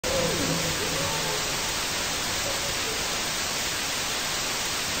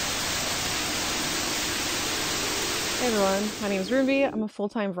Hey everyone, my name is Runebee. I'm a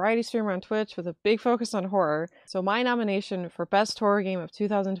full-time variety streamer on Twitch with a big focus on horror. So my nomination for Best Horror Game of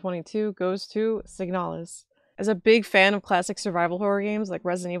 2022 goes to Signalis. As a big fan of classic survival horror games like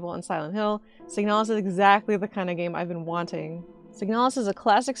Resident Evil and Silent Hill, Signalis is exactly the kind of game I've been wanting. Signalis is a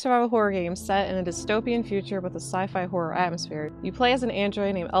classic survival horror game set in a dystopian future with a sci-fi horror atmosphere. You play as an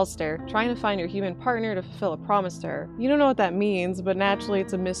android named Elster, trying to find your human partner to fulfill a promise to her. You don't know what that means, but naturally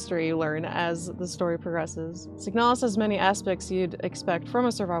it's a mystery you learn as the story progresses. Signalis has many aspects you'd expect from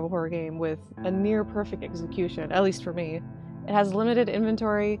a survival horror game, with a near-perfect execution, at least for me. It has limited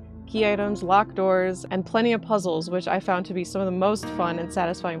inventory, key items, locked doors, and plenty of puzzles, which I found to be some of the most fun and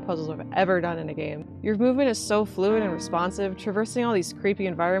satisfying puzzles I've ever done in a game. Your movement is so fluid and responsive, traversing all these creepy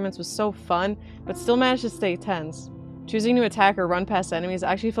environments was so fun, but still managed to stay tense. Choosing to attack or run past enemies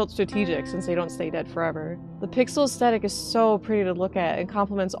actually felt strategic since they don't stay dead forever. The pixel aesthetic is so pretty to look at and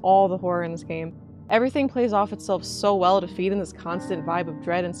complements all the horror in this game. Everything plays off itself so well to feed in this constant vibe of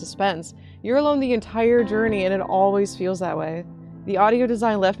dread and suspense. You're alone the entire journey and it always feels that way. The audio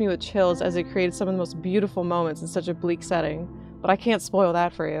design left me with chills as it created some of the most beautiful moments in such a bleak setting, but I can't spoil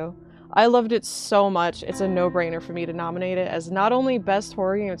that for you. I loved it so much, it's a no-brainer for me to nominate it as not only Best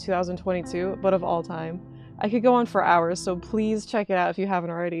Horror Game of 2022, but of all time. I could go on for hours, so please check it out if you haven't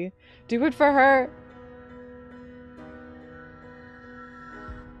already. Do it for her!